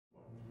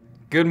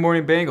Good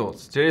morning,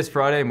 Bengals. Today is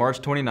Friday,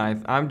 March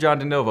 29th. I'm John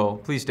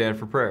DeNovo. Please stand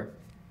for prayer.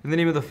 In the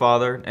name of the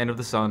Father, and of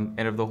the Son,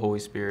 and of the Holy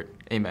Spirit.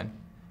 Amen.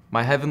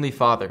 My Heavenly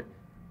Father,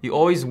 you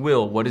always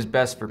will what is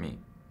best for me.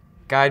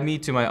 Guide me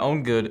to my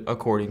own good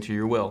according to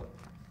your will.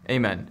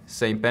 Amen.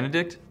 Saint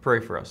Benedict, pray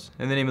for us.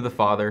 In the name of the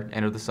Father,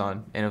 and of the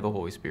Son, and of the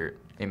Holy Spirit.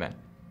 Amen.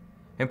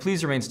 And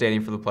please remain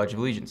standing for the Pledge of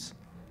Allegiance.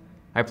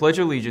 I pledge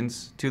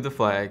allegiance to the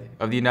flag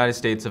of the United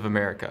States of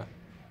America,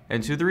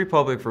 and to the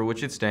republic for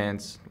which it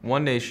stands,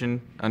 one nation,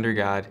 under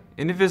God,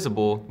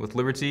 indivisible, with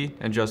liberty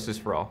and justice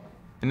for all.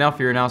 And now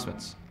for your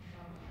announcements.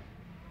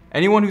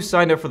 Anyone who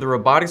signed up for the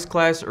robotics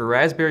class or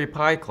Raspberry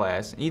Pi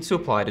class needs to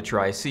apply to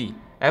Tri-C.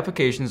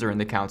 Applications are in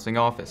the counseling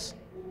office.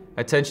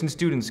 Attention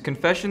students,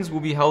 confessions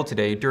will be held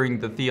today during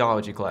the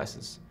theology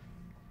classes.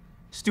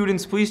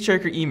 Students, please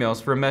check your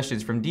emails for a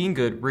message from Dean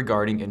Good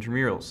regarding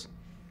intramurals.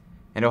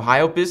 And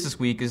Ohio Business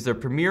Week is the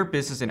premier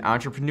business and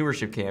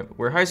entrepreneurship camp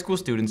where high school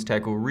students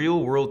tackle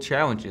real-world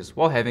challenges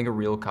while having a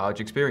real college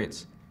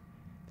experience.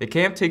 The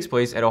camp takes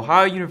place at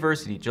Ohio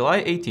University,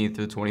 July 18th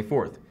to the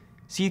 24th.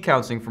 See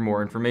counseling for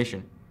more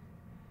information.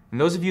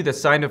 And those of you that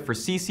signed up for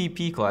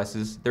CCP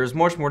classes, there is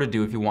much more to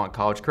do if you want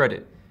college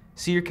credit.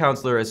 See your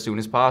counselor as soon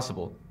as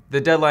possible. The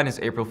deadline is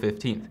April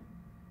 15th.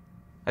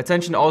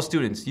 Attention all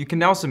students, you can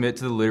now submit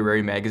to the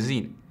literary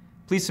magazine.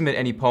 Please submit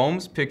any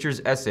poems,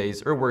 pictures,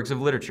 essays, or works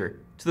of literature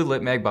to the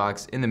LitMag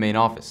box in the main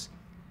office.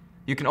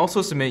 You can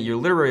also submit your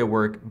literary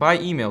work by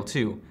email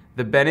to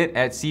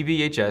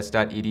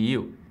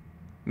thebennett@cbhs.edu.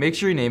 Make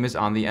sure your name is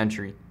on the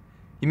entry.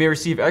 You may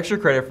receive extra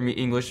credit from your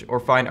English or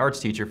fine arts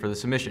teacher for the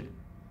submission.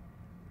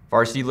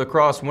 Varsity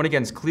lacrosse won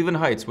against Cleveland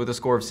Heights with a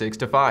score of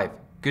 6-5.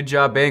 Good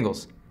job,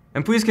 Bengals.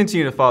 And please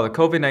continue to follow the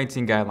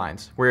COVID-19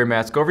 guidelines. Wear your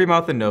mask over your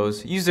mouth and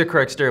nose, use the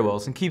correct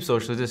stairwells, and keep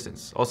social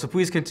distance. Also,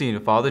 please continue to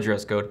follow the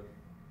dress code.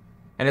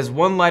 And as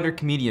one-liner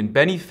comedian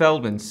Benny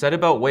Feldman said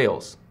about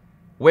whales,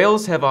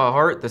 whales have a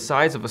heart the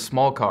size of a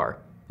small car.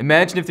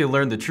 Imagine if they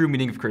learned the true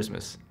meaning of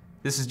Christmas.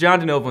 This is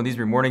John DeNovo, and these are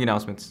your morning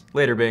announcements.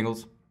 Later,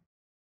 Bengals.